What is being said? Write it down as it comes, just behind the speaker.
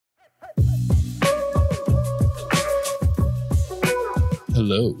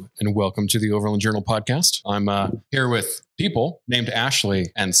Hello, and welcome to the Overland Journal podcast. I'm here with people named Ashley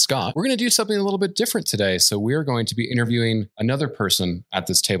and Scott. We're going to do something a little bit different today. So we're going to be interviewing another person at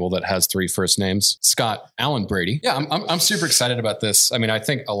this table that has three first names, Scott Allen Brady. Yeah, I'm super excited about this. I mean, I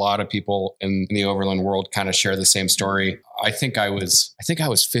think a lot of people in the Overland world kind of share the same story. I think I was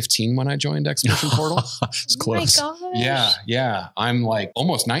 15 when I joined Expedition Portal. It's close. Oh my gosh. Yeah. I'm like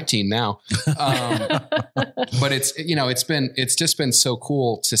almost 19 now. But it's just been so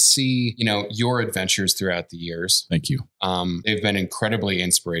cool to see, your adventures throughout the years. Thank you. They've been incredibly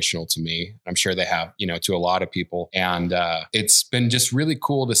inspirational to me. I'm sure they have, to a lot of people. And it's been just really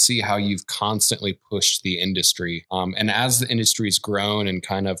cool to see how you've constantly pushed the industry. And as the industry's grown and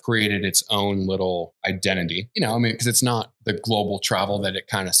kind of created its own little identity, because it's not the global travel that it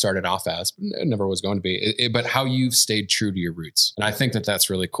kind of started off as. It never was going to be, but how you've stayed true to your roots. And I think that that's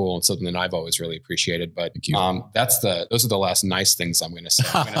really cool and something that I've always really appreciated. But those are the last nice things I'm going to say.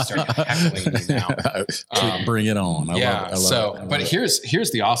 I'm going to start heckling you now. Bring it on. I love it. But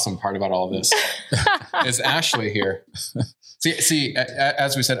here's the awesome part about all this is Ashley here. See,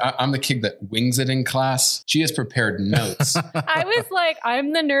 as we said, I'm the kid that wings it in class. She has prepared notes. I was like,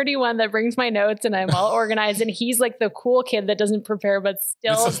 I'm the nerdy one that brings my notes and I'm all organized. And he's like the cool kid that doesn't prepare, but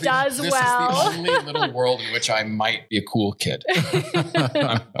still does well. This is the only little world in which I might be a cool kid,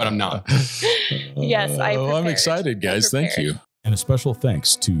 but I'm not. Yes, I'm excited, guys. Thank you. And a special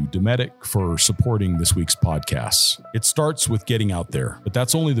thanks to Dometic for supporting this week's podcasts. It starts with getting out there, but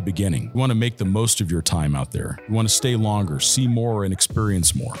that's only the beginning. You want to make the most of your time out there. You want to stay longer, see more, and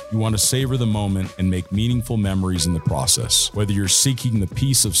experience more. You want to savor the moment and make meaningful memories in the process. Whether you're seeking the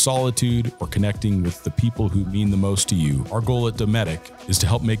peace of solitude or connecting with the people who mean the most to you, our goal at Dometic is to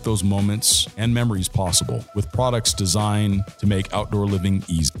help make those moments and memories possible with products designed to make outdoor living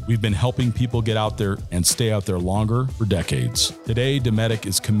easy. We've been helping people get out there and stay out there longer for decades. Today, Dometic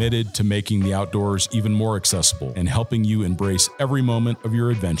is committed to making the outdoors even more accessible and helping you embrace every moment of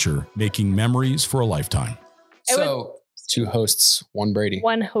your adventure, making memories for a lifetime. So, two hosts, one Brady.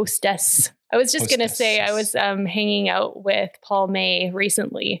 One hostess. I was just going to say, I was hanging out with Paul May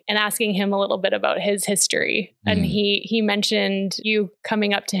recently and asking him a little bit about his history. And he mentioned you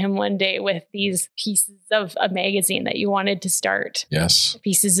coming up to him one day with these pieces of a magazine that you wanted to start. Yes.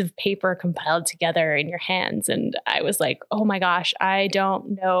 Pieces of paper compiled together in your hands. And I was like, oh my gosh, I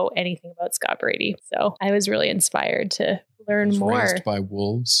don't know anything about Scott Brady. So I was really inspired to learn more. Raised by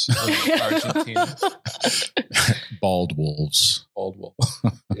wolves in Argentina. Bald wolves. Bald wolf.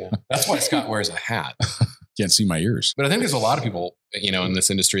 Yeah. That's why Scott wears a hat. Can't see my ears. But I think there's a lot of people, in this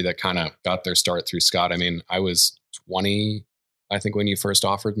industry that kind of got their start through Scott. I mean, I was 20, I think, when you first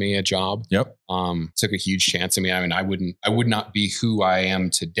offered me a job. Yep. Took a huge chance on me. I mean, I would not be who I am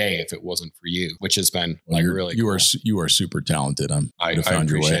today if it wasn't for you, which has been really cool. You are super talented. I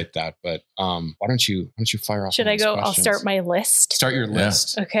appreciate that. But why don't you fire off? Should I go? Questions? I'll start my list. Start your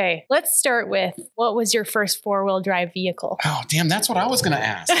list. Okay. Let's start with, what was your first 4-wheel drive vehicle? Oh, damn. That's what I was going to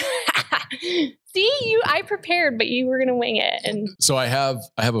ask. See, I prepared, but you were going to wing it. And so I have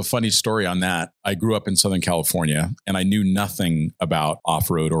a funny story on that. I grew up in Southern California and I knew nothing about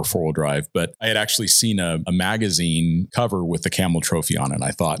off-road or 4-wheel drive, but I had actually seen a magazine cover with the Camel Trophy on it.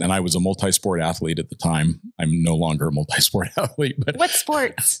 I thought, and I was a multi-sport athlete at the time. I'm no longer a multi-sport athlete, but what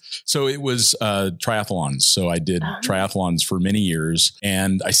sports? So it was triathlons. So I did triathlons for many years,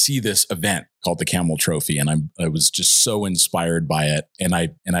 and I see this event called the Camel Trophy, and I was just so inspired by it, and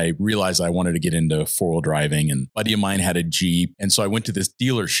I realized I wanted to get into 4-wheel driving. And a buddy of mine had a Jeep, and so I went to this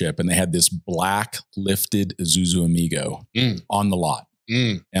dealership, and they had this black lifted Isuzu Amigo on the lot,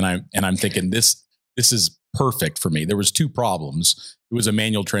 and I'm thinking this is perfect for me. There was two problems. It was a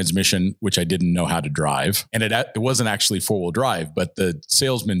manual transmission, which I didn't know how to drive. And it wasn't actually 4-wheel drive, but the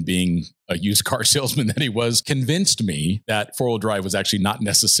salesman, being a used car salesman that he was, convinced me that 4-wheel drive was actually not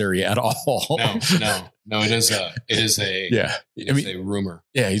necessary at all. No, it is a rumor.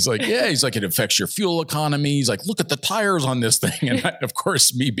 Yeah. He's like, it affects your fuel economy. He's like, look at the tires on this thing. And of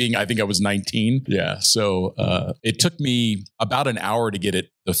course, me being, I think I was 19. Yeah. So it took me about an hour to get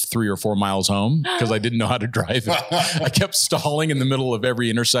it the 3 or 4 miles home because I didn't know how to drive it. I kept stalling in the middle of every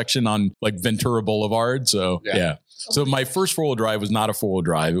intersection on like Ventura Boulevard. So yeah. So my first 4-wheel drive was not a 4-wheel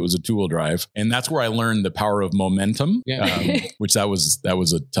drive. It was a 2-wheel drive. And that's where I learned the power of momentum, which that was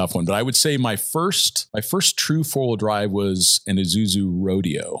a tough one. But I would say my first true 4-wheel drive was an Isuzu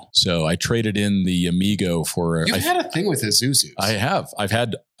Rodeo. So I traded in the Amigo for... You've had a thing with Isuzus. I have. I've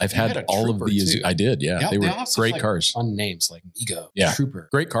had all of these. I did. Yeah. They were great cars. Fun names like Amigo, yeah. Trooper.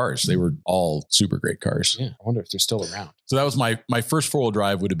 Great cars. They were all super great cars. Yeah. I wonder if they're still around. So that was my first 4-wheel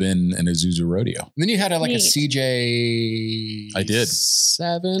drive would have been an Isuzu Rodeo. And then you had a Neat. CJ. I did.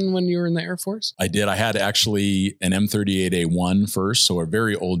 7 when you were in the Air Force. I did. I had actually an M38A1 first, so a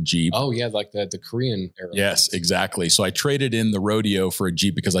very old Jeep. Oh yeah, like the Korean era. Yes, exactly. So I traded in the Rodeo for a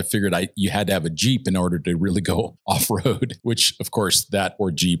Jeep because I figured you had to have a Jeep in order to really go off-road, which of course that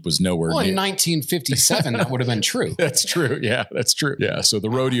poor Jeep was nowhere Well, in near. 1957, that would have been true. That's true. Yeah, that's true. Yeah. So the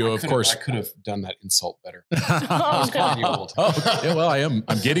Rodeo, of course. I could have done that insult better. Oh, Pretty old. Oh, yeah, well,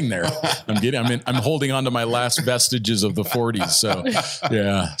 I'm getting there. I'm holding on to my last vestiges of the 40s. So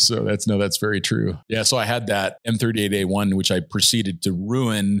yeah. So that's very true. Yeah. So I had that M38A1, which I proceeded to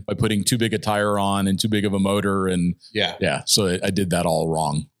ruin by putting too big a tire on and too big of a motor. And yeah. So I did that all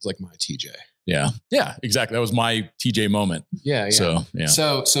wrong. It's like my TJ. Yeah. Yeah, exactly. That was my TJ moment. Yeah. So, yeah.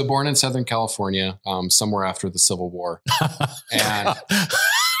 So born in Southern California, somewhere after the Civil War,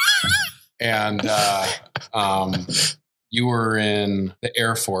 and you were in the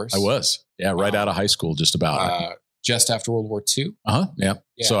Air Force. I was. Yeah. Right out of high school, just about. Just after World War II. Yeah.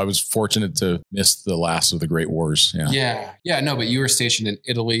 So I was fortunate to miss the last of the Great Wars. Yeah. No, but you were stationed in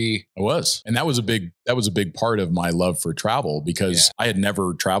Italy. I was. And that was a big part of my love for travel because I had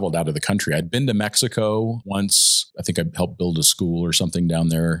never traveled out of the country. I'd been to Mexico once. I think I helped build a school or something down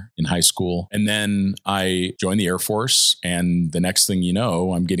there in high school. And then I joined the Air Force. And the next thing you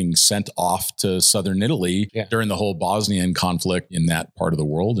know, I'm getting sent off to southern Italy during the whole Bosnian conflict in that part of the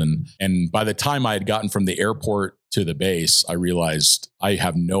world. And by the time I had gotten from the airport to the base, I realized I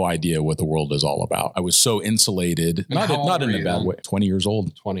have no idea what the world is all about. I was so insulated, not in a bad way. 20 years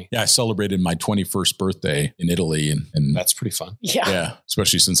old. 20. Yeah, I celebrated my 21st birthday in Italy, and that's pretty fun. Yeah,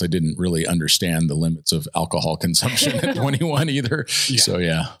 especially since I didn't really understand the limits of alcohol consumption at 21 either. Yeah. So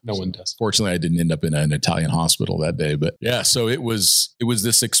no one does. Fortunately, I didn't end up in an Italian hospital that day, but yeah. So it was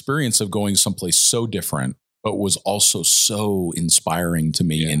this experience of going someplace so different, but was also so inspiring to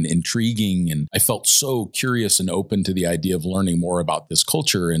me and intriguing. And I felt so curious and open to the idea of learning more about this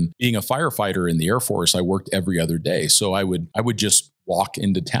culture. And being a firefighter in the Air Force, I worked every other day. So I would just walk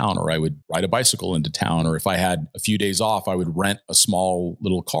into town, or I would ride a bicycle into town. Or if I had a few days off, I would rent a small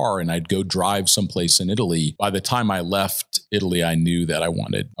little car and I'd go drive someplace in Italy. By the time I left Italy, I knew that I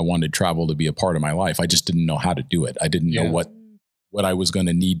wanted travel to be a part of my life. I just didn't know how to do it. I didn't know what I was going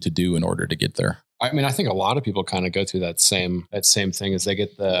to need to do in order to get there. I mean, I think a lot of people kind of go through that same thing as they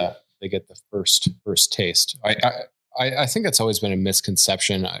get the first taste. I think that's always been a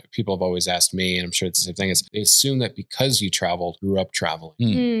misconception. People have always asked me, and I'm sure it's the same thing, is they assume that because you grew up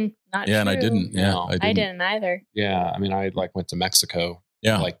traveling. Not true. And I didn't. Yeah, no, I didn't either. Yeah. I mean, I went to Mexico.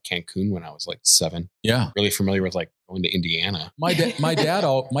 Yeah. Like Cancun when I was like 7. Yeah. Really familiar with like going to Indiana. My dad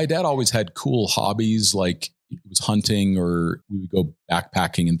always had cool hobbies, like it was hunting, or we would go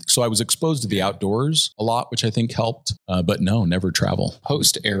backpacking. And so I was exposed to the outdoors a lot, which I think helped, but no, never travel.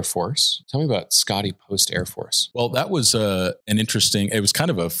 Post Air Force. Tell me about Scotty post Air Force. Well, that was it was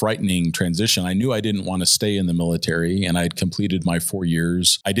kind of a frightening transition. I knew I didn't want to stay in the military, and I'd completed my 4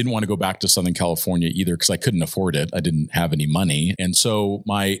 years. I didn't want to go back to Southern California either because I couldn't afford it. I didn't have any money. And so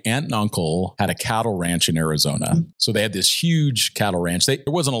my aunt and uncle had a cattle ranch in Arizona. So they had this huge cattle ranch. There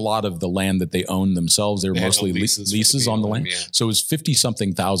wasn't a lot of the land that they owned themselves. They were mostly leases on the land. Yeah. So it was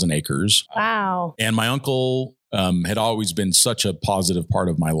 50-something thousand acres. Wow. And my uncle had always been such a positive part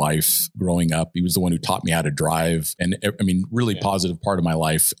of my life growing up. He was the one who taught me how to drive, and I mean, really positive part of my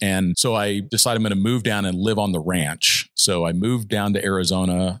life. And so I decided I'm going to move down and live on the ranch. So I moved down to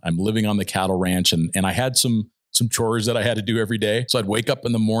Arizona. I'm living on the cattle ranch, and I had some chores that I had to do every day. So I'd wake up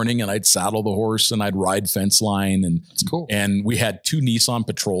in the morning and I'd saddle the horse and I'd ride fence line. And that's cool. And we had 2 Nissan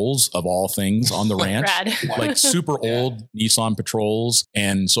Patrols of all things on the ranch, like super old Nissan Patrols.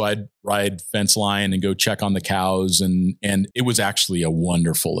 And so I'd ride fence line and go check on the cows. And it was actually a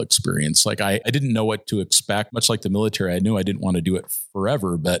wonderful experience. Like I didn't know what to expect, much like the military. I knew I didn't want to do it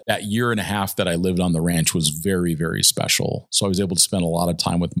forever, but that year and a half that I lived on the ranch was very, very special. So I was able to spend a lot of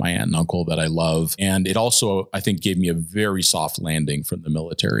time with my aunt and uncle that I love. And it also, I think, gave me a very soft landing from the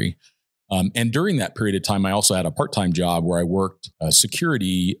military. And during that period of time, I also had a part-time job where I worked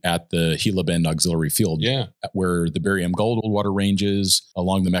security at the Gila Bend Auxiliary Field, where the Barry M. Goldwater ranges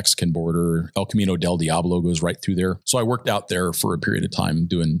along the Mexican border. El Camino del Diablo goes right through there. So I worked out there for a period of time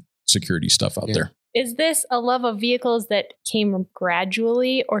doing security stuff out there. Is this a love of vehicles that came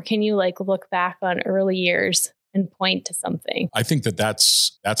gradually, or can you look back on early years and point to something? I think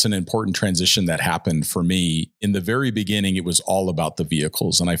that's an important transition that happened for me. In the very beginning, it was all about the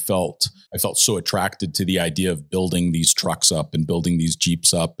vehicles. And I felt so attracted to the idea of building these trucks up and building these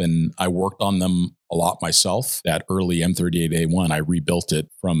Jeeps up. And I worked on them a lot myself. That early M38A1, I rebuilt it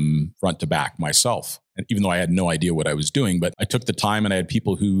from front to back myself. And even though I had no idea what I was doing, but I took the time and I had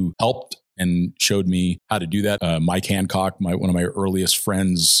people who helped and showed me how to do that. Mike Hancock, one of my earliest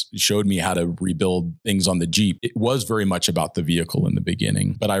friends, showed me how to rebuild things on the Jeep. It was very much about the vehicle in the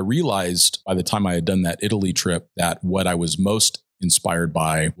beginning. But I realized by the time I had done that Italy trip that what I was most inspired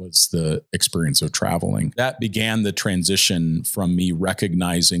by was the experience of traveling. That began the transition from me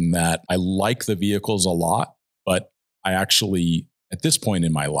recognizing that I like the vehicles a lot, but I actually, at this point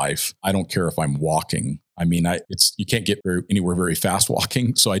in my life, I don't care if I'm walking. I mean, you can't get anywhere very fast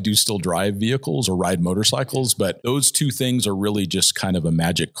walking. So I do still drive vehicles or ride motorcycles, but those two things are really just kind of a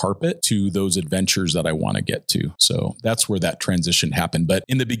magic carpet to those adventures that I want to get to. So that's where that transition happened. But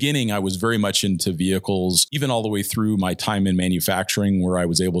in the beginning, I was very much into vehicles, even all the way through my time in manufacturing, where I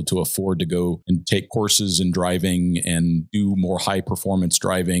was able to afford to go and take courses in driving and do more high performance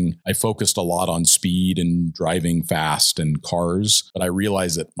driving. I focused a lot on speed and driving fast and cars, but I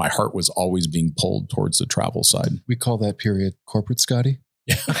realized that my heart was always being pulled towards the travel side. We call that period corporate, Scotty.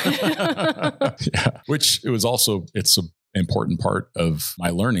 Yeah. Which it's an important part of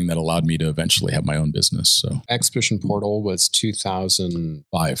my learning that allowed me to eventually have my own business. So Expedition Portal was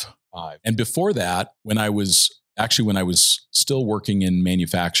 2005. And before that, when I was still working in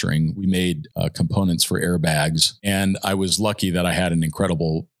manufacturing, we made components for airbags. And I was lucky that I had an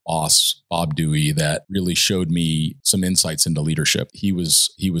incredible boss, Bob Dewey, that really showed me some insights into leadership. He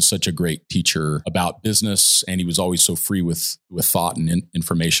was such a great teacher about business, and he was always so free with thought and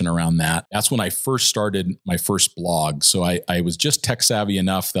information around that. That's when I first started my first blog. So I was just tech savvy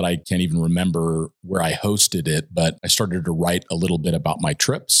enough that I can't even remember where I hosted it, but I started to write a little bit about my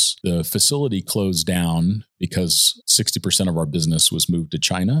trips. The facility closed down because 60% of our business was moved to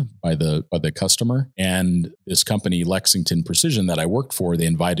China by the customer. And this company, Lexington Precision, that I worked for, they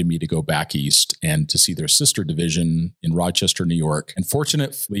invited me to go back east and to see their sister division in Rochester, New York. And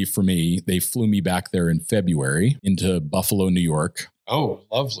fortunately for me, they flew me back there in February into Buffalo, New York. Oh,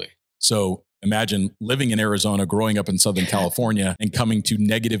 lovely. So imagine living in Arizona, growing up in Southern California, and coming to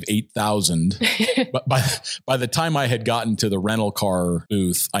negative 8,000. But by the time I had gotten to the rental car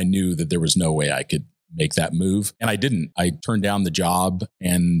booth, I knew that there was no way I could make that move. And I didn't. I turned down the job,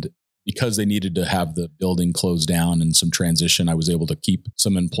 and because they needed to have the building closed down and some transition, I was able to keep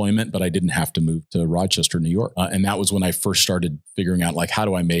some employment, but I didn't have to move to Rochester, New York. And that was when I first started figuring out, how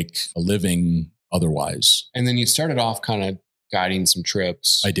do I make a living otherwise? And then you started off kind of guiding some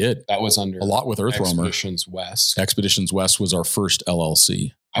trips. I did. That was under a lot with Earth Roamer. Expeditions West. Expeditions West was our first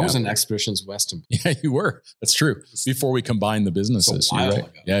LLC. I was in Expeditions West. Yeah, you were. That's true. Before we combined the businesses. You're right. Ago.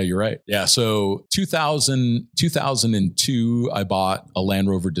 Yeah, you're right. Yeah. So 2002, I bought a Land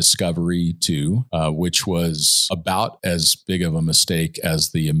Rover Discovery 2, which was about as big of a mistake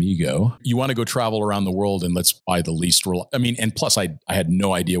as the Amigo. You want to go travel around the world, and let's buy the least. And plus I had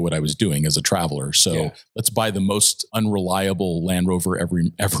no idea what I was doing as a traveler. So let's buy the most unreliable Land Rover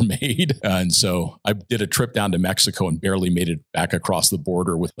ever made. And so I did a trip down to Mexico and barely made it back across the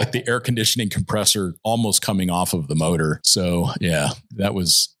border with the air conditioning compressor almost coming off of the motor. So yeah, that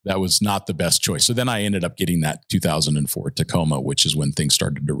was not the best choice. So then I ended up getting that 2004 Tacoma, which is when things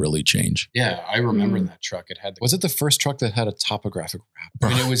started to really change. Yeah, I remember that truck. Was it the first truck that had a topographic wrap? I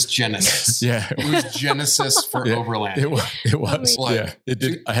mean, it was Genesis. Yeah. It was Genesis for Overlander. It was. It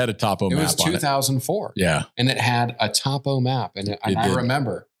did. I had a topo map on it. It was 2004. Yeah. And it had a topo map. And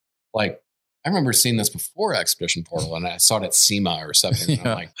I remember seeing this before Expedition Portal, and I saw it at SEMA or something. And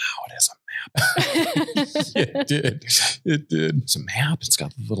I'm like, wow, it has a map. It did. It's a map. It's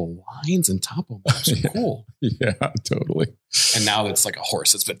got little lines and topo maps. Cool. Yeah, totally. And now it's like a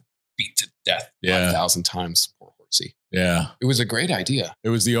horse that's been beat to death 1,000 times. Poor horsey. Yeah. It was a great idea. It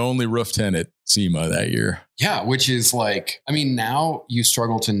was the only roof tent at SEMA that year. Yeah, which is now you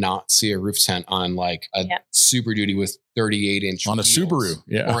struggle to not see a roof tent on a Super Duty with 38-inch on a Subaru.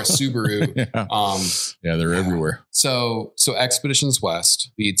 Yeah. Or a Subaru. They're everywhere. So Expeditions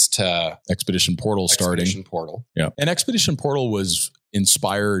West leads to Expedition Portal starting. Expedition Portal. Yeah. And Expedition Portal was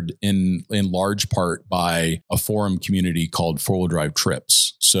inspired in large part by a forum community called 4-Wheel Drive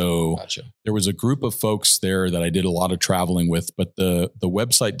Trips. So There was a group of folks there that I did a lot of traveling with, but the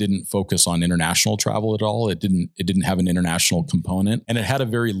website didn't focus on international travel at all. It didn't have an international component, and it had a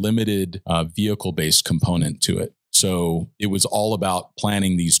very limited vehicle-based component to it. So it was all about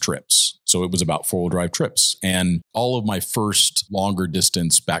planning these trips. So it was about 4-wheel drive trips. And all of my first longer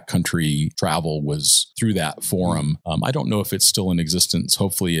distance backcountry travel was through that forum. I don't know if it's still in existence.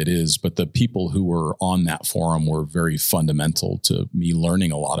 Hopefully it is. But the people who were on that forum were very fundamental to me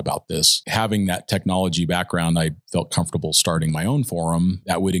learning a lot about this. Having that technology background, I felt comfortable starting my own forum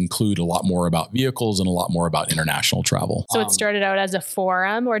that would include a lot more about vehicles and a lot more about international travel. So it started out as a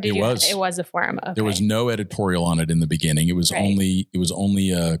forum, or it was a forum. Okay. There was no editorial on it in the beginning. It was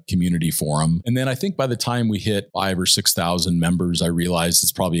only a community forum. And then I think by the time we hit 5,000 or 6,000 members, I realized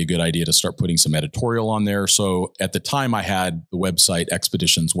it's probably a good idea to start putting some editorial on there. So at the time I had the website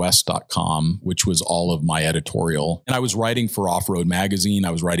expeditionswest.com, which was all of my editorial. And I was writing for Off-Road Magazine.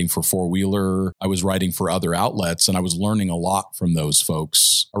 I was writing for Four Wheeler. I was writing for other outlets, and I was learning a lot from those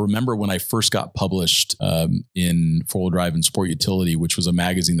folks. I remember when I first got published in Four Wheel Drive and Sport Utility, which was a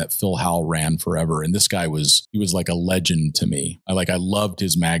magazine that Phil Howell ran forever. And this guy was like a legend to me. I loved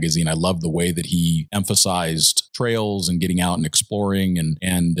his magazine. I loved the way that he emphasized trails and getting out and exploring.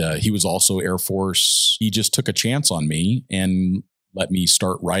 And he was also Air Force. He just took a chance on me and let me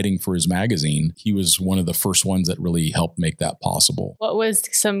start writing for his magazine. He was one of the first ones that really helped make that possible. What was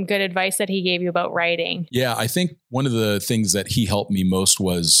some good advice that he gave you about writing? Yeah, I think one of the things that he helped me most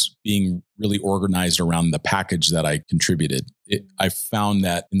was being really organized around the package that I contributed. I found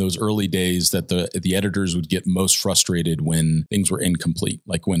that in those early days that the editors would get most frustrated when things were incomplete,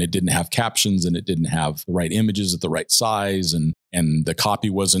 like when it didn't have captions and it didn't have the right images at the right size, and the copy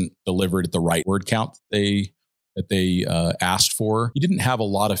wasn't delivered at the right word count that they asked for. He didn't have a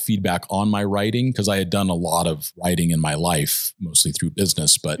lot of feedback on my writing because I had done a lot of writing in my life, mostly through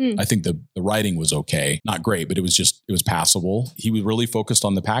business, but I think the writing was okay. Not great, but it was passable. He was really focused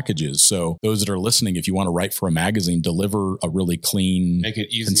on the packages. So those that are listening, if you want to write for a magazine, deliver a really clean, make it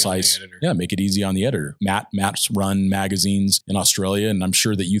easy, concise, on the editor. Yeah, make it easy on the editor. Matt's run magazines in Australia, and I'm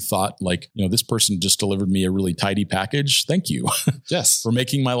sure that you thought this person just delivered me a really tidy package. Thank you. Yes. For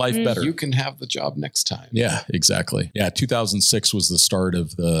making my life better. You can have the job next time. Yeah, exactly. Yeah. 2006 was the start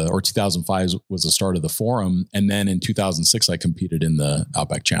of 2005 was the start of the forum. And then in 2006, I competed in the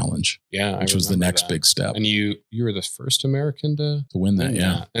Outback Challenge. Yeah. Which was the next big step. And you were the first American to win that.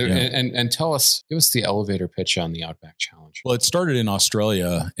 Yeah. And give us the elevator pitch on the Outback Challenge. Well, it started in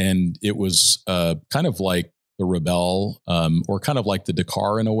Australia, and it was kind of like the Rebelle, or kind of like the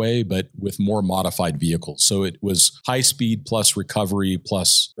Dakar in a way, but with more modified vehicles. So it was high speed plus recovery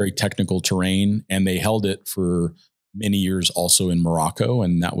plus very technical terrain. And they held it for many years also in Morocco.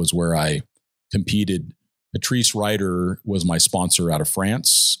 And that was where I competed. Patrice Ryder was my sponsor out of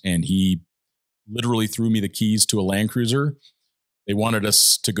France, and he literally threw me the keys to a Land Cruiser. They wanted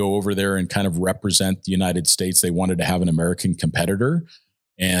us to go over there and kind of represent the United States. They wanted to have an American competitor.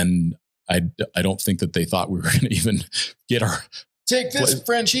 And I don't think that they thought we were going to even get our... Take this,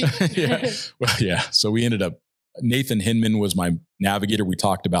 Frenchie. Yeah. Well, yeah. So we ended up... Nathan Hinman was my navigator. We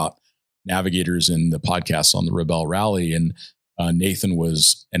talked about navigators in the podcast on the Rebelle Rally, and Nathan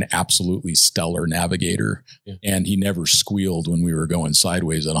was an absolutely stellar navigator, and he never squealed when we were going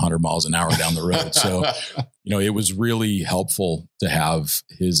sideways at 100 miles an hour down the road. So, it was really helpful to have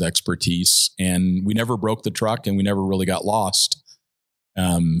his expertise, and we never broke the truck, and we never really got lost.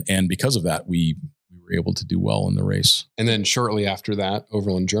 And because of that, we were able to do well in the race. And then shortly after that,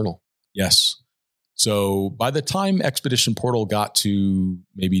 Overland Journal. Yes. So by the time Expedition Portal got to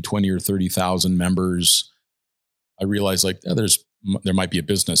maybe 20 or 30,000 members, I realized there might be a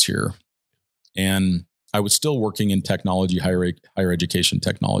business here. And I was still working in technology, higher education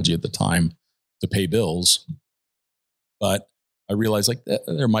technology at the time to pay bills. But I realized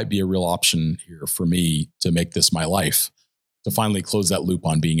there might be a real option here for me to make this my life, to finally close that loop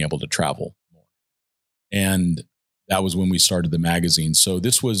on being able to travel more. And that was when we started the magazine. So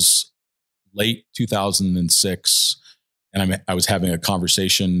this was late 2006. And I was having a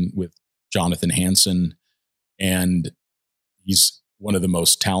conversation with Jonathan Hansen, and he's one of the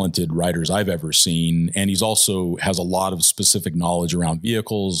most talented writers I've ever seen. And he's also has a lot of specific knowledge around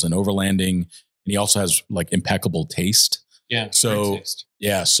vehicles and overlanding. And he also has impeccable taste. Yeah. So, taste.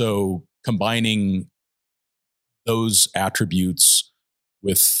 Yeah. So combining those attributes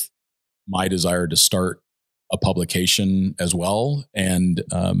with my desire to start a publication as well. And,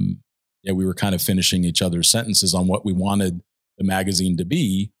 we were kind of finishing each other's sentences on what we wanted the magazine to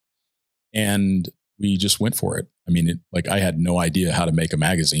be. And we just went for it. I mean, I had no idea how to make a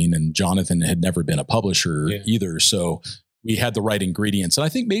magazine, and Jonathan had never been a publisher either. So we had the right ingredients. And I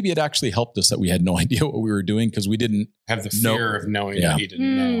think maybe it actually helped us that we had no idea what we were doing, because we didn't have the fear of knowing that you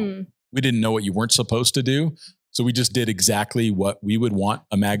didn't know. We didn't know what you weren't supposed to do. So we just did exactly what we would want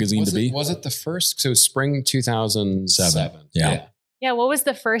a magazine to be. Was it the first? So spring 2007. Yeah. Yeah. What was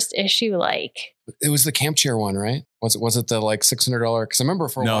the first issue like? It was the camp chair one, right? Was it the like $600? Because I remember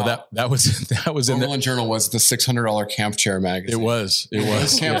for a while. that was in Overland Journal was the $600 camp chair magazine. It was.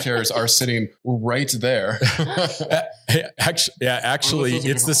 Those camp chairs are sitting right there. Actually,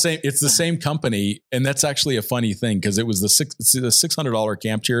 it's the same company, and that's actually a funny thing because it was the $600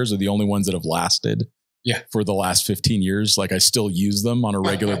 camp chairs are the only ones that have lasted. Yeah, for the last 15 years, like I still use them on a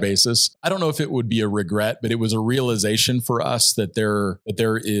regular basis. I don't know if it would be a regret, but it was a realization for us that there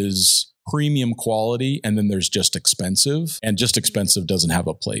is premium quality and then there's just expensive, and just expensive doesn't have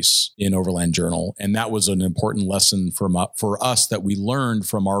a place in Overland Journal. And that was an important lesson for us that we learned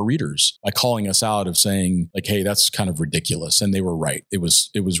from our readers by calling us out of saying like, hey, that's kind of ridiculous. And they were right. It was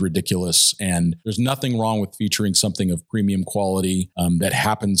ridiculous. And there's nothing wrong with featuring something of premium quality that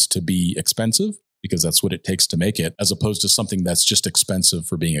happens to be expensive, because that's what it takes to make it, as opposed to something that's just expensive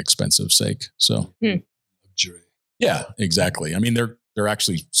for being expensive sake. So, yeah, exactly. I mean, they're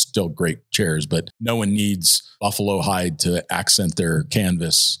actually still great chairs, but no one needs buffalo hide to accent their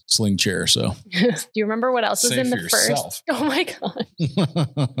canvas sling chair. So, do you remember what else was in the yourself. first? Oh my God.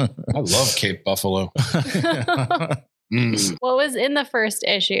 I love Cape Buffalo. What was in the first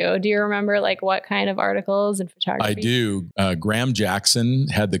issue? Do you remember like what kind of articles and photography? I do. Graham Jackson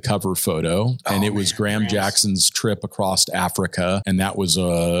had the cover photo, and it was Graham Jackson's trip across Africa. And that was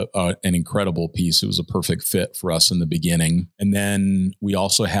an incredible piece. It was a perfect fit for us in the beginning. And then we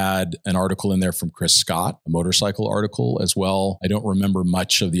also had an article in there from Chris Scott, a motorcycle article as well. I don't remember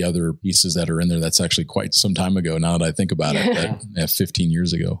much of the other pieces that are in there. That's actually quite some time ago now that I think about it, but 15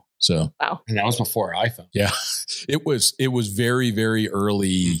 years ago. So, wow. And that was before iPhone. Yeah, it was very, very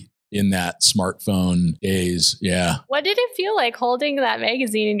early in that smartphone days. Yeah. What did it feel like holding that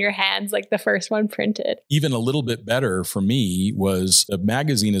magazine in your hands, like the first one printed? Even a little bit better for me was the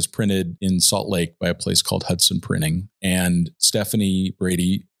magazine is printed in Salt Lake by a place called Hudson Printing, and Stephanie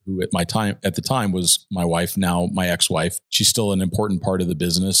Brady, who at the time was my wife, now my ex-wife. She's still an important part of the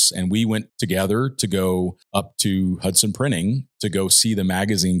business. And we went together to go up to Hudson Printing to go see the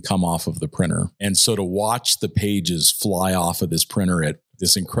magazine come off of the printer. And so to watch the pages fly off of this printer at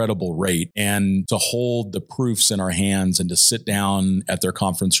this incredible rate, and to hold the proofs in our hands and to sit down at their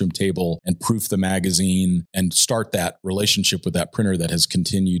conference room table and proof the magazine and start that relationship with that printer that has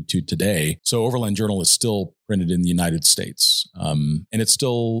continued to today. So Overland Journal is still printed in the United States. And it's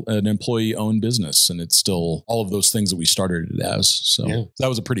still an employee-owned business, and it's still all of those things that we started it as. So that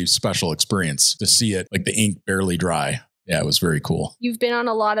was a pretty special experience to see it, like the ink barely dry. Yeah, it was very cool. You've been on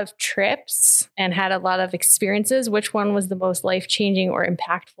a lot of trips and had a lot of experiences. Which one was the most life-changing or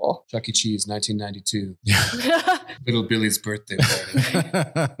impactful? Chuck E. Cheese, 1992. Little Billy's birthday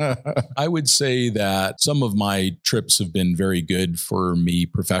party. I would say that some of my trips have been very good for me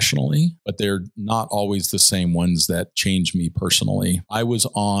professionally, but they're not always the same ones that change me personally. I was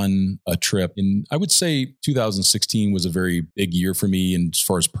on a trip in, I would say 2016 was a very big year for me as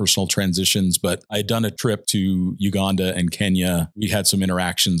far as personal transitions, but I had done a trip to Uganda and Kenya. We had some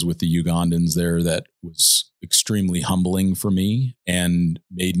interactions with the Ugandans there that was extremely humbling for me and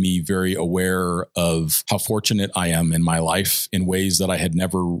made me very aware of how fortunate I am in my life in ways that I had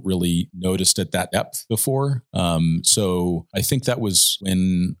never really noticed at that depth before. So I think that was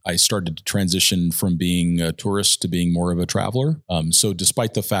when I started to transition from being a tourist to being more of a traveler. So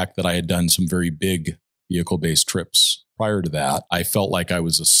despite the fact that I had done some very big vehicle-based trips prior to that, I felt like I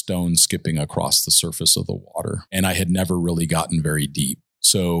was a stone skipping across the surface of the water, and I had never really gotten very deep.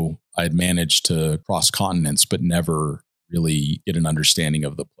 So I had managed to cross continents, but never really get an understanding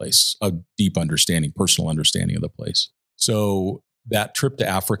of the place, a deep understanding, personal understanding of the place. So that trip to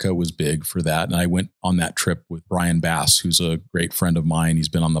Africa was big for that. And I went on that trip with Brian Bass, who's a great friend of mine. He's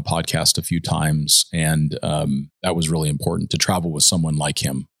been on the podcast a few times. And that was really important to travel with someone like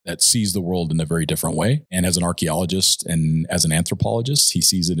him that sees the world in a very different way. And as an archaeologist and as an anthropologist, he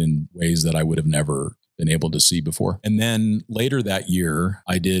sees it in ways that I would have never been able to see before. And then later that year,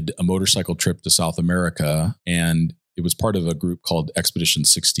 I did a motorcycle trip to South America, and it was part of a group called Expedition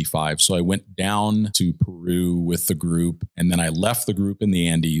 65. So I went down to Peru with the group, and then I left the group in the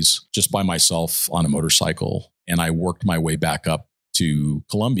Andes just by myself on a motorcycle, and I worked my way back up to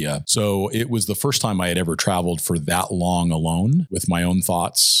Colombia. So it was the first time I had ever traveled for that long alone with my own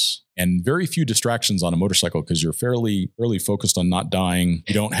thoughts and very few distractions on a motorcycle because you're fairly focused on not dying.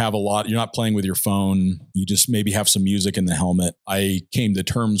 You don't have a lot. You're not playing with your phone. You just maybe have some music in the helmet. I came to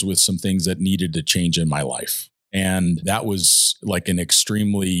terms with some things that needed to change in my life. And that was like an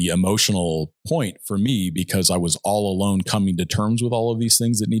extremely emotional point for me because I was all alone coming to terms with all of these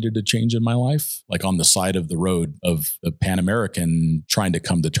things that needed to change in my life, like on the side of the road of the Pan American, trying to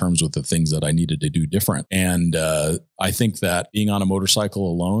come to terms with the things that I needed to do different. And I think that being on a motorcycle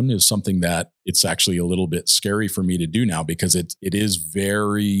alone is something that it's actually a little bit scary for me to do now because it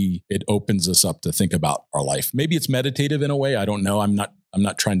opens us up to think about our life. Maybe it's meditative in a way. I don't know. I'm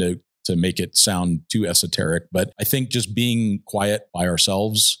not trying to make it sound too esoteric, but I think just being quiet by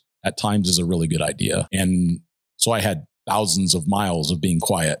ourselves at times is a really good idea. And so I had thousands of miles of being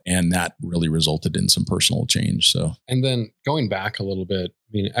quiet, and that really resulted in some personal change. So, and then going back a little bit,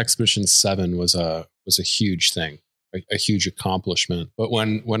 I mean, Expedition 7 was a huge thing, a huge accomplishment. But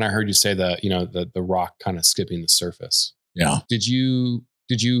when I heard you say that, the rock kind of skipping the surface, yeah, did you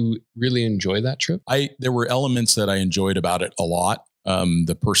really enjoy that trip? There were elements that I enjoyed about it a lot.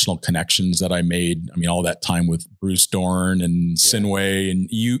 The personal connections that I made. I mean, all that time with Bruce Dorn and Sinway, and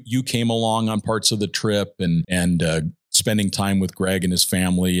you came along on parts of the trip, and spending time with Greg and his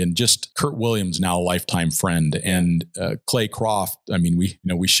family, and just Kurt Williams, now a lifetime friend, and Clay Croft. I mean,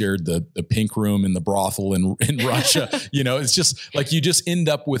 we shared the pink room in the brothel in Russia. It's just like you just end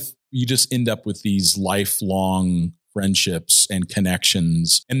up with these lifelong friendships and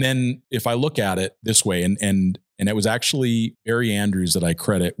connections. And then if I look at it this way, and it was actually Barry Andrews that I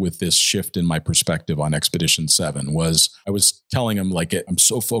credit with this shift in my perspective on Expedition 7 was I was telling him, like, I'm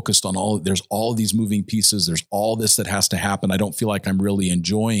so focused on there's all of these moving pieces. There's all this that has to happen. I don't feel like I'm really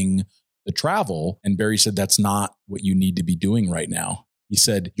enjoying the travel. And Barry said, that's not what you need to be doing right now. He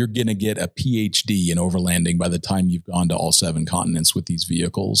said, you're going to get a PhD in overlanding by the time you've gone to all 7 continents with these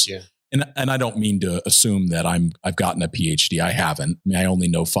vehicles. Yeah. And I don't mean to assume that I've gotten a PhD. I haven't. I mean, I only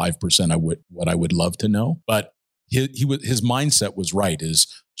know 5% what I would love to know. But his mindset was right, is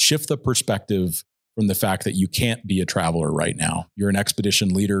shift the perspective from the fact that you can't be a traveler right now. You're an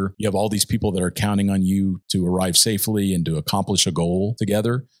expedition leader. You have all these people that are counting on you to arrive safely and to accomplish a goal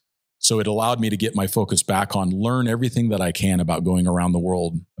together. So it allowed me to get my focus back on learn everything that I can about going around the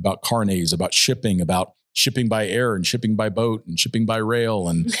world, about carnets, about shipping by air and shipping by boat and shipping by rail.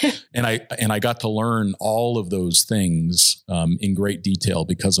 And I got to learn all of those things in great detail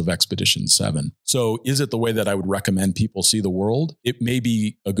because of Expedition 7. So is it the way that I would recommend people see the world? It may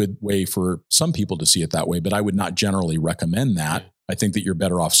be a good way for some people to see it that way, but I would not generally recommend that. I think that you're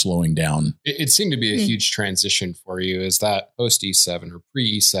better off slowing down. It seemed to be a huge transition for you. Is that post E7 or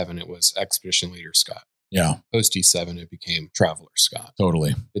pre E7, it was Expedition Leader Scott. Yeah. Post E7, it became Traveler Scott.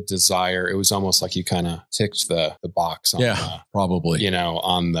 Totally. The desire, it was almost like you kind of ticked the box on probably.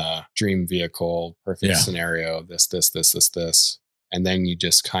 On the dream vehicle, perfect scenario, this. And then you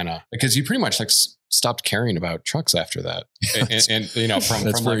just kind of, because you pretty much like stopped caring about trucks after that. and from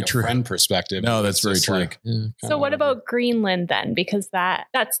like a friend perspective. No, that's very true. Like, so what about Greenland then? Because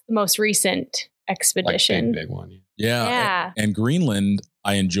that's the most recent expedition. Like big one. Yeah. And Greenland,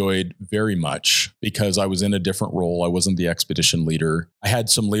 I enjoyed very much because I was in a different role. I wasn't the expedition leader. I had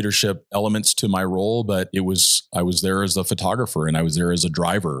some leadership elements to my role, but I was there as a photographer and I was there as a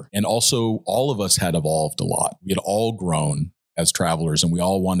driver. And also all of us had evolved a lot. We had all grown as travelers and we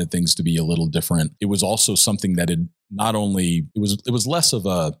all wanted things to be a little different. It was also something that had not only, it was less of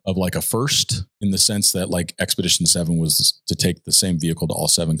like a first in the sense that like Expedition 7 was to take the same vehicle to all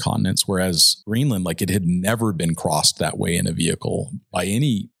 7 continents. Whereas Greenland, like it had never been crossed that way in a vehicle by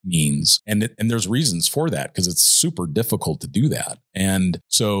any means. And there's reasons for that because it's super difficult to do that. And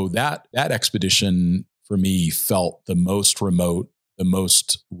so that expedition for me felt the most remote, the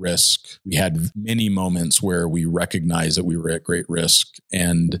most risk. We had many moments where we recognized that we were at great risk.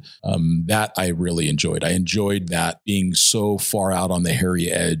 And that I really enjoyed. I enjoyed that being so far out on the hairy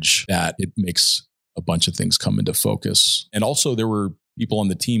edge that it makes a bunch of things come into focus. And also there were people on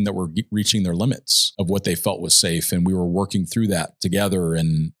the team that were reaching their limits of what they felt was safe. And we were working through that together.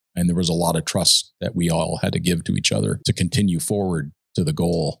 And there was a lot of trust that we all had to give to each other to continue forward to the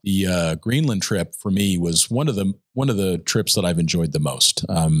goal. The Greenland trip for me was one of the trips that I've enjoyed the most.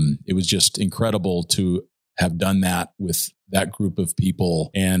 It was just incredible to have done that with that group of people,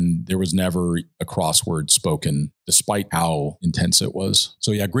 and there was never a crossword spoken, despite how intense it was.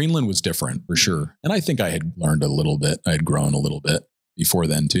 So yeah, Greenland was different for sure, and I think I had learned a little bit. I had grown a little bit before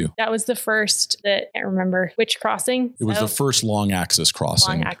then too. That was the first that I can't remember which crossing. It was the first long axis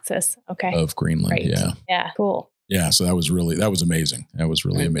crossing. Okay. Of Greenland. Right. Yeah. Cool. Yeah, so that was amazing. That was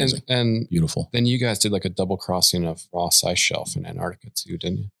really amazing and beautiful. Then you guys did like a double crossing of Ross Ice Shelf in Antarctica too,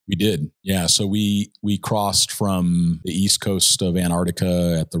 didn't you? We did. Yeah, so we crossed from the east coast of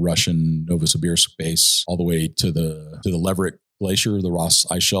Antarctica at the Russian Novosibirsk base all the way to the Leverett Glacier, the Ross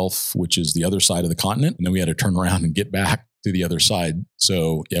Ice Shelf, which is the other side of the continent. And then we had to turn around and get back to the other side.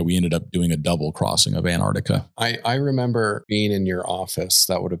 So yeah, we ended up doing a double crossing of Antarctica. I remember being in your office.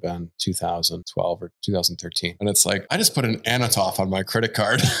 That would have been 2012 or 2013. And it's like, I just put an Anatov on my credit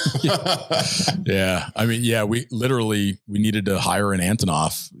card. Yeah. I mean, yeah, we needed to hire an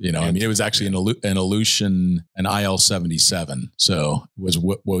Antonov, you know, I mean, it was actually an Aleutian, an IL-77. So it was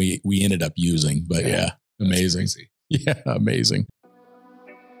what we ended up using, but yeah, amazing. Yeah. Amazing.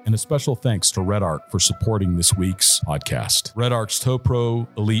 And a special thanks to Red Arc for supporting this week's podcast. Red Arc's Tow Pro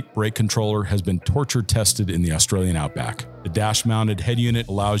Elite brake controller has been torture tested in the Australian outback. The dash-mounted head unit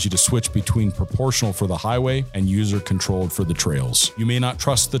allows you to switch between proportional for the highway and user-controlled for the trails. You may not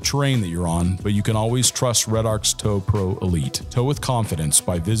trust the terrain that you're on, but you can always trust Red Arc's Tow Pro Elite. Tow with confidence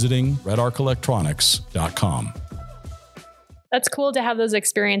by visiting redarcelectronics.com. That's cool to have those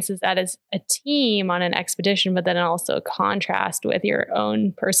experiences as a team on an expedition, but then also contrast with your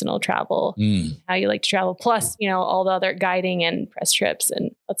own personal travel, how you like to travel, plus, you know, all the other guiding and press trips.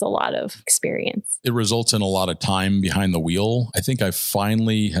 And that's a lot of experience. It results in a lot of time behind the wheel. I think I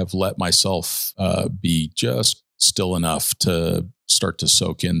finally have let myself be just still enough to start to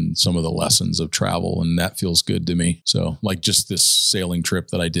soak in some of the lessons of travel. And that feels good to me. So like just this sailing trip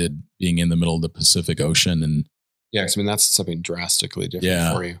that I did, being in the middle of the Pacific Ocean, and yeah, I mean, that's something drastically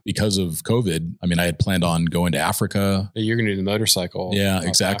different for you. Because of COVID. I mean, I had planned on going to Africa. You're going to do the motorcycle. Yeah,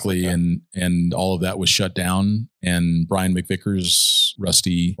 exactly. And all of that was shut down. And Brian McVickers,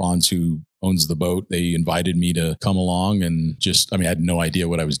 Rusty Bronze, who owns the boat, they invited me to come along and I mean, I had no idea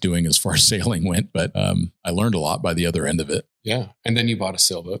what I was doing as far as sailing went, but I learned a lot by the other end of it. Yeah. And then you bought a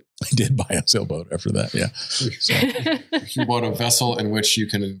sailboat. I did buy a sailboat after that. Yeah. So you bought a vessel in which you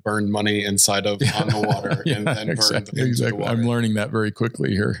can burn money inside of on the water and then burn into the water. I'm learning that very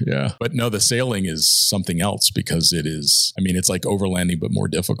quickly here. Yeah. But no, the sailing is something else because it is, I mean, it's like overlanding, but more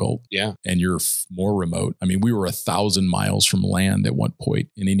difficult. Yeah. And you're more remote. I mean, we were 1,000 miles from land at one point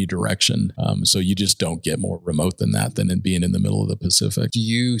in any direction. So you just don't get more remote than that, than in being in the middle of the Pacific. Do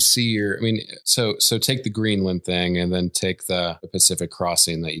you see so take the Greenland thing and then take the Pacific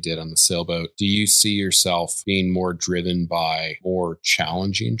crossing that you did on the sailboat. Do you see yourself being more driven by more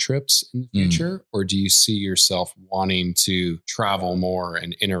challenging trips in the future? Or do you see yourself wanting to travel more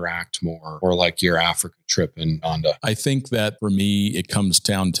and interact more, or like your Africa trip in Uganda? I think that for me, it comes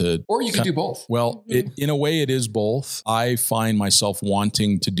down to... Or you can do both. Well, in a way, it is both. I find myself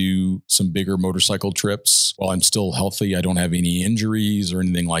wanting to do some bigger motorcycle trips while I'm still healthy. I don't have any injuries or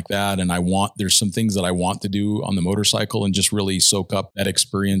anything like that. And there's some things that I want to do on the motorcycle and just really soak up that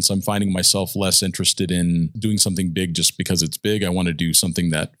experience. I'm finding myself less interested in doing something big just because it's big. I want to do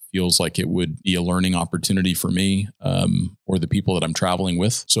something that feels like it would be a learning opportunity for me or the people that I'm traveling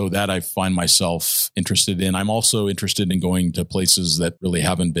with. So that I find myself interested in. I'm also interested in going to places that really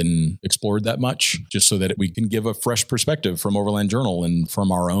haven't been explored that much, just so that we can give a fresh perspective from Overland Journal and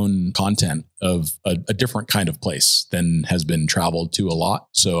from our own content of a different kind of place than has been traveled to a lot.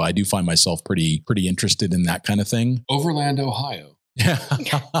 So I do find myself pretty interested in that kind of thing. Overland, Ohio. Yeah.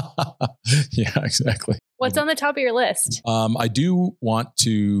 Yeah, exactly. What's on the top of your list? I do want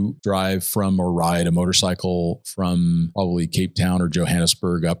to drive or ride a motorcycle from probably Cape Town or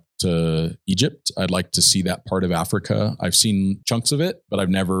Johannesburg up to Egypt. I'd like to see that part of Africa. I've seen chunks of it, but I've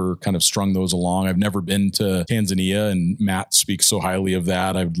never kind of strung those along. I've never been to Tanzania, and Matt speaks so highly of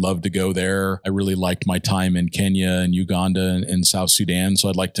that. I'd love to go there. I really liked my time in Kenya and Uganda and South Sudan. So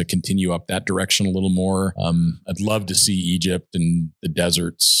I'd like to continue up that direction a little more. I'd love to see Egypt and the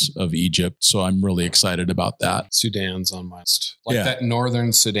deserts of Egypt. So I'm really excited about that. Sudan's on my list. That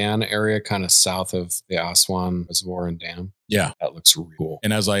northern Sudan area, kind of south of the Aswan Reservoir and Dam. Yeah. That looks really cool.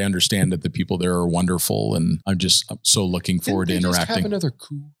 And as I understand it, the people there are wonderful, and I'm so looking forward to interacting. Just have another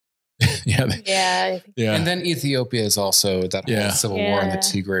coup. Yeah. And then Ethiopia is also that whole civil war in the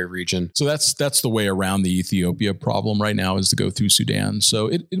Tigray region. So that's the way around the Ethiopia problem right now, is to go through Sudan. So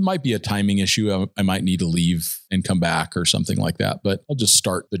it might be a timing issue. I might need to leave and come back or something like that, but I'll just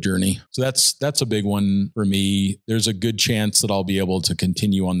start the journey. So that's a big one for me. There's a good chance that I'll be able to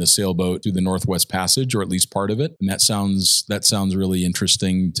continue on the sailboat through the Northwest Passage, or at least part of it. And that sounds really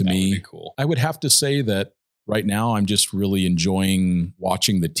interesting to me. Would be cool. I would have to say that right now, I'm just really enjoying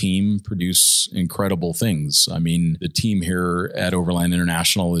watching the team produce incredible things. I mean, the team here at Overland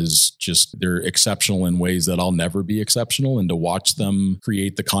International they're exceptional in ways that I'll never be exceptional. And to watch them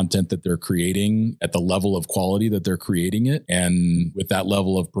create the content that they're creating at the level of quality that they're creating it, and with that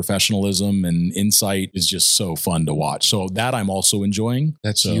level of professionalism and insight, is just so fun to watch. So that I'm also enjoying.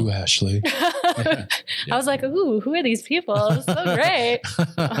 That's you, Ashley. I was like, ooh, who are these people? It's so great.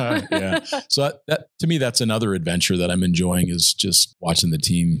 Yeah. So that to me, that's another adventure that I'm enjoying, is just watching the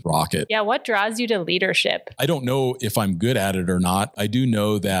team rock it. Yeah. What draws you to leadership? I don't know if I'm good at it or not. I do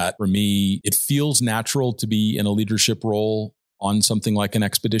know that for me, it feels natural to be in a leadership role on something like an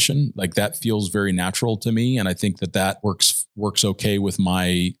expedition. Like that feels very natural to me. And I think that works okay with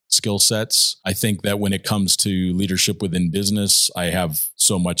my skill sets. I think that when it comes to leadership within business, I have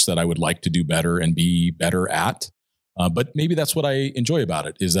so much that I would like to do better and be better at. But maybe that's what I enjoy about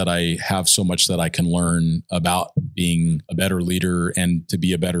it, is that I have so much that I can learn about being a better leader and to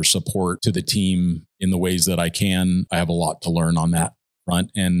be a better support to the team in the ways that I can. I have a lot to learn on that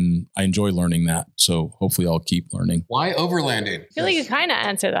front, and I enjoy learning that. So hopefully I'll keep learning. Why overlanding? I feel like you kind of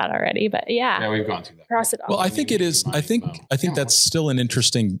answered that already, but yeah, we've gone through that. Cross it off. Well, I think it is. I think that's still an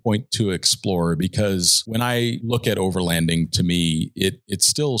interesting point to explore, because when I look at overlanding, to me, it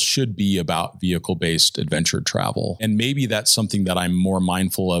still should be about vehicle-based adventure travel. And maybe that's something that I'm more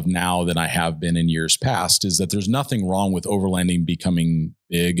mindful of now than I have been in years past, is that there's nothing wrong with overlanding becoming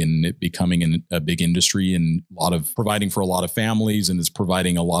big and it becoming a big industry and providing for a lot of families, and it's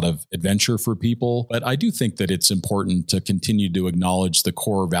providing a lot of adventure for people. But I do think that it's important to continue to acknowledge the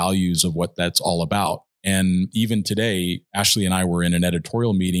core values of what that's all about. And even today, Ashley and I were in an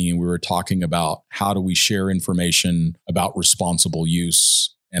editorial meeting and we were talking about how do we share information about responsible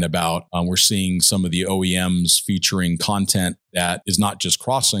use, and about we're seeing some of the OEMs featuring content that is not just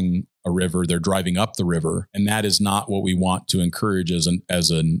crossing a river, they're driving up the river. And that is not what we want to encourage as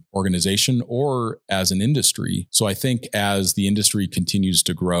an organization or as an industry. So I think as the industry continues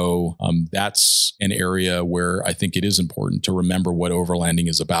to grow, that's an area where I think it is important to remember what overlanding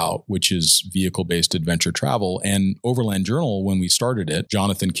is about, which is vehicle-based adventure travel. And Overland Journal, when we started it,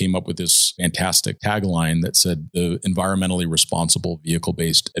 Jonathan came up with this fantastic tagline that said the environmentally responsible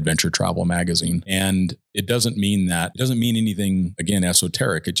vehicle-based adventure travel magazine. And it doesn't mean anything, again,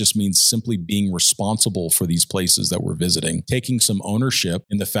 esoteric. It just means simply being responsible for these places that we're visiting, taking some ownership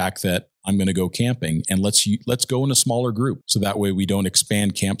in the fact that I'm going to go camping, and let's go in a smaller group. So that way we don't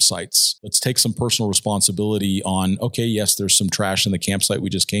expand campsites. Let's take some personal responsibility on, okay, yes, there's some trash in the campsite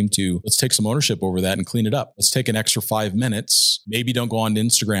we just came to. Let's take some ownership over that and clean it up. Let's take an extra 5 minutes. Maybe don't go on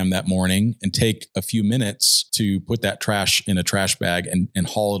Instagram that morning, and take a few minutes to put that trash in a trash bag and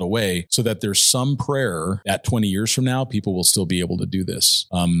haul it away, so that there's some prayer that 20 years from now, people will still be able to do this.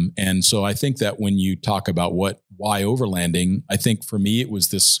 And so I think that when you talk about why overlanding, I think for me, it was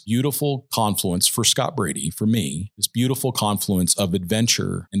this beautiful confluence for Scott Brady, for me, this beautiful confluence of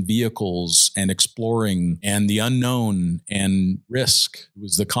adventure and vehicles and exploring and the unknown and risk. It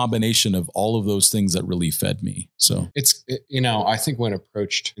was the combination of all of those things that really fed me. So I think when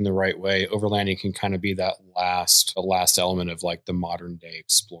approached in the right way, overlanding can kind of be the last element of like the modern day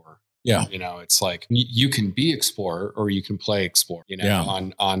explorer. Yeah. It's like you can be explorer or you can play explorer,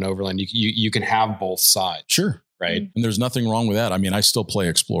 on Overland. You can have both sides. Sure. Right. And there's nothing wrong with that. I mean, I still play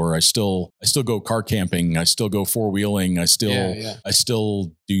explorer. I still go car camping. I still go four wheeling. I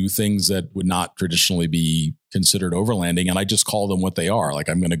still do things that would not traditionally be considered overlanding. And I just call them what they are. Like,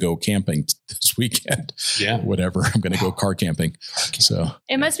 I'm going to go camping this weekend. Yeah. Whatever. I'm going to go car camping. So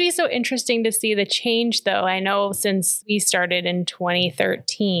it must be so interesting to see the change, though. I know since we started in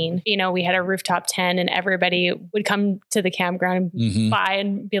 2013, we had a rooftop tent and everybody would come to the campground and buy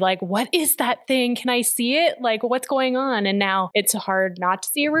and be like, what is that thing? Can I see it? Like, what's going on? And now it's hard not to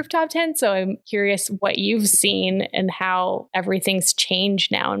see a rooftop tent. So I'm curious what you've seen and how everything's changed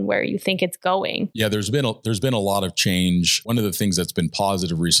now and where you think it's going. Yeah, there's been a lot of change. One of the things that's been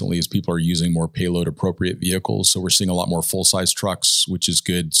positive recently is people are using more payload appropriate vehicles. So we're seeing a lot more full-size trucks, which is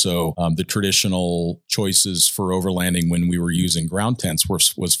good. So the traditional choices for overlanding when we were using ground tents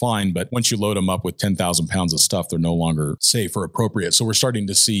was fine. But once you load them up with 10,000 pounds of stuff, they're no longer safe or appropriate. So we're starting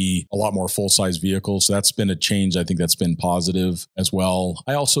to see a lot more full-size vehicles. So that's been a change. I think that's been positive as well.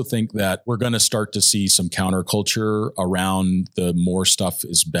 I also think that we're going to start to see some counterculture around the more stuff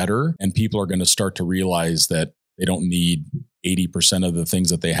is better. And people are going to start to realize that they don't need 80% of the things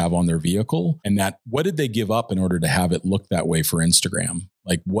that they have on their vehicle. And that what did they give up in order to have it look that way for Instagram?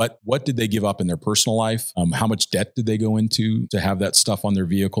 Like what did they give up in their personal life? How much debt did they go into to have that stuff on their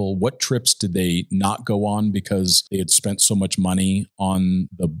vehicle? What trips did they not go on because they had spent so much money on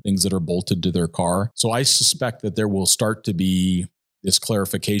the things that are bolted to their car? So I suspect that there will start to be this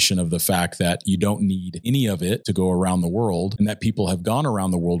clarification of the fact that you don't need any of it to go around the world, and that people have gone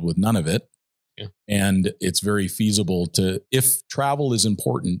around the world with none of it. Yeah. And it's very feasible to, if travel is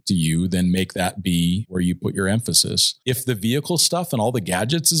important to you, then make that be where you put your emphasis. If the vehicle stuff and all the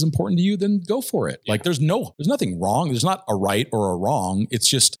gadgets is important to you, then go for it. Yeah. Like there's nothing wrong. There's not a right or a wrong. It's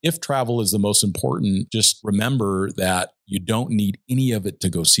just, if travel is the most important, just remember that you don't need any of it to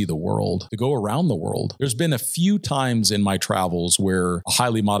go see the world, to go around the world. There's been a few times in my travels where a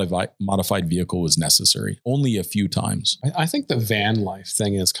highly modified vehicle was necessary. Only a few times. I think the van life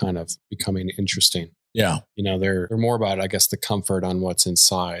thing is kind of becoming interesting. Yeah. They're more about, I guess, the comfort on what's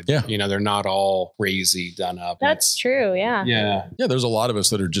inside. Yeah. They're not all crazy done up. That's true. Yeah. Yeah. Yeah. There's a lot of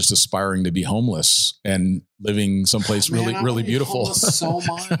us that are just aspiring to be homeless and living someplace really beautiful. So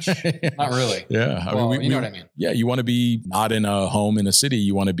much. Not really. Yeah. I mean, you know what I mean? Yeah. You want to be not in a home in a city.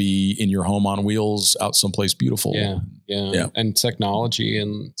 You want to be in your home on wheels out someplace beautiful. Yeah. And technology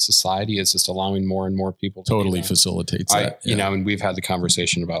and society is just allowing more and more people to totally facilitates that. And we've had the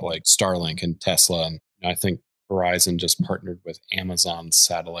conversation about like Starlink and Tesla. And I think Verizon just partnered with Amazon's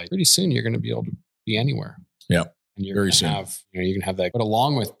satellite. Pretty soon you're going to be able to be anywhere. Yeah. And you're very soon. You can have that. But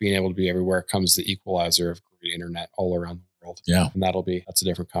along with being able to be everywhere comes the equalizer of great internet all around the world. Yeah. And that's a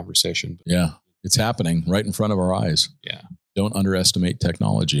different conversation. But yeah. It's happening right in front of our eyes. Yeah. Don't underestimate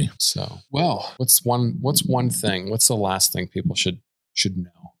technology. So, well, what's one thing? What's the last thing people should know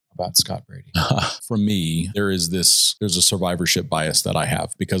about Scott Brady? For me, there's a survivorship bias that I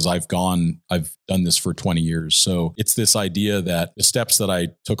have because I've done this for 20 years. So it's this idea that the steps that I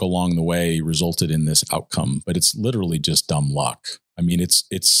took along the way resulted in this outcome, but it's literally just dumb luck. I mean, it's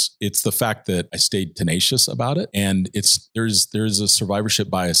the fact that I stayed tenacious about it. And there's a survivorship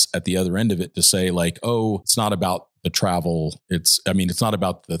bias at the other end of it to say like, oh, it's not about the travel. It's not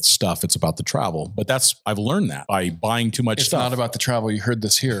about the stuff. It's about the travel. But I've learned that by buying too much stuff. It's not about the travel. You heard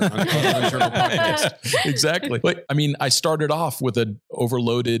this here on the Journal Podcast. Exactly. But I started off with an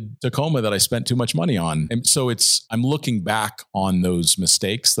overloaded Tacoma that I spent too much money on. And so I'm looking back on those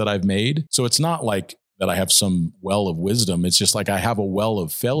mistakes that I've made. So it's not like that I have some well of wisdom. It's just like I have a well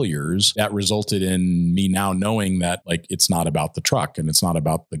of failures that resulted in me now knowing that like it's not about the truck and it's not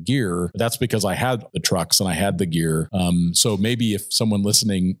about the gear. That's because I had the trucks and I had the gear. So maybe if someone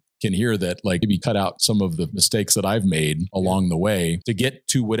listening can hear that, like maybe cut out some of the mistakes that I've made along the way to get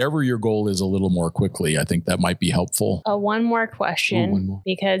to whatever your goal is a little more quickly. I think that might be helpful. One more question,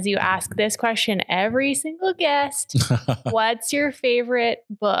 because you ask this question every single guest. What's your favorite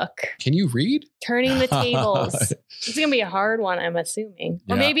book? Can you read? Turning the Tables. It's going to be a hard one, I'm assuming.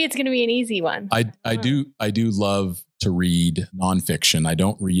 Or maybe it's going to be an easy one. I do love to read nonfiction. I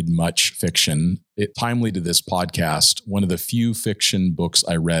don't read much fiction. Timely to this podcast, one of the few fiction books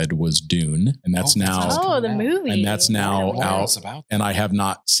I read was Dune, and that's the movie, and that's now out. And I have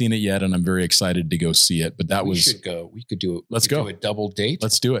not seen it yet, and I'm very excited to go see it. But we should go. We could do it. Let's go. Do a double date.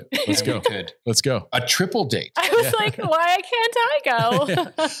 Let's do it. Let's go. Let's go. A triple date. I was like, why can't I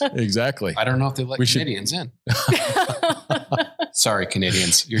go? Exactly. I don't know if they let Canadians in. Sorry,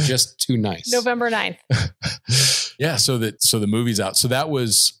 Canadians. You're just too nice. November 9th. Yeah. So the movie's out. So that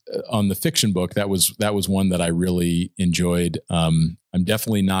was on the fiction book. That was one that I really enjoyed. I'm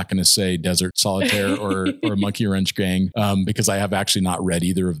definitely not going to say Desert Solitaire or Monkey Wrench Gang because I have actually not read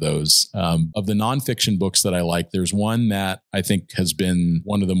either of those. Of the nonfiction books that I like, there's one that I think has been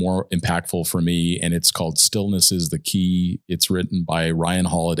one of the more impactful for me, and it's called Stillness is the Key. It's written by Ryan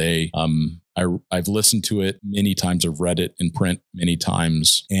Holiday. I've listened to it many times. I've read it in print many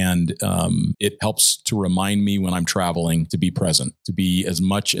times, and it helps to remind me when I'm traveling to be present, to be as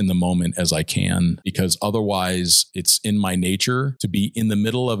much in the moment as I can, because otherwise it's in my nature to be in the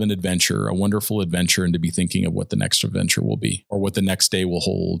middle of an adventure, a wonderful adventure, and to be thinking of what the next adventure will be or what the next day will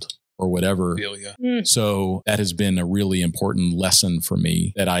hold or whatever. So that has been a really important lesson for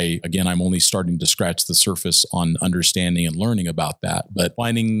me that I'm only starting to scratch the surface on understanding and learning about that, but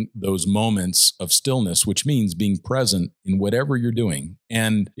finding those moments of stillness, which means being present in whatever you're doing.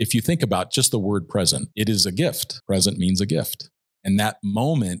 And if you think about just the word present, it is a gift. Present means a gift. And that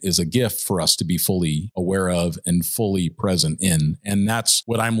moment is a gift for us to be fully aware of and fully present in. And that's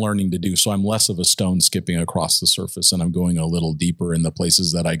what I'm learning to do. So I'm less of a stone skipping across the surface, and I'm going a little deeper in the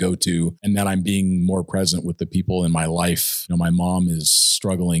places that I go to, and that I'm being more present with the people in my life. My mom is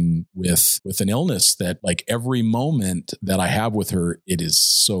struggling with an illness that, like, every moment that I have with her, it is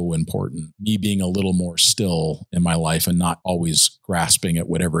so important. Me being a little more still in my life and not always grasping at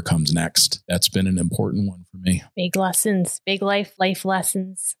whatever comes next. That's been an important one for me. Big lessons, big life life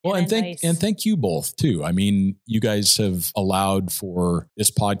lessons. Well, and thank you both too. I mean, you guys have allowed for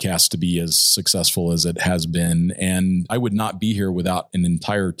this podcast to be as successful as it has been. And I would not be here without an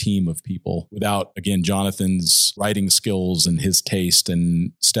entire team of people, without, again, Jonathan's writing skills and his taste,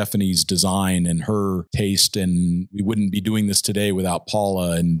 and Stephanie's design and her taste. And we wouldn't be doing this today without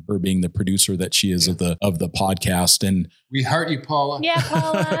Paula and her being the producer that she is of the podcast. And we heart you, Paula. Yeah,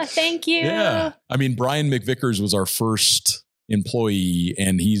 Paula. Thank you. Yeah. I mean, Brian McVickers was our first employee,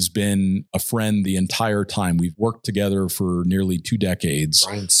 and he's been a friend the entire time. We've worked together for nearly 2 decades.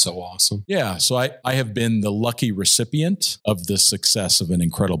 Brian's so awesome. Yeah. So I have been the lucky recipient of the success of an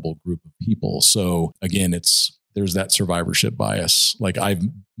incredible group of people. So again, there's that survivorship bias. Like, I've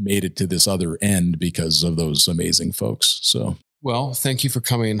made it to this other end because of those amazing folks. So. Well, thank you for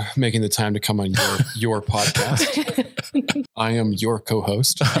making the time to come on your podcast. I am your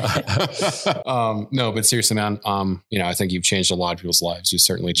co-host. No, but seriously, man, I think you've changed a lot of people's lives. You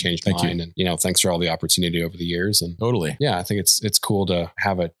certainly changed mine. And, thanks for all the opportunity over the years. And totally. Yeah, I think it's cool to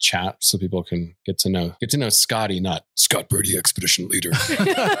have a chat so people can get to know Scotty, not Scott Brady, expedition leader.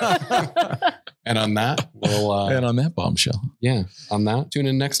 And on that, and on that bombshell. Yeah. On that, tune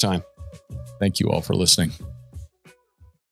in next time. Thank you all for listening.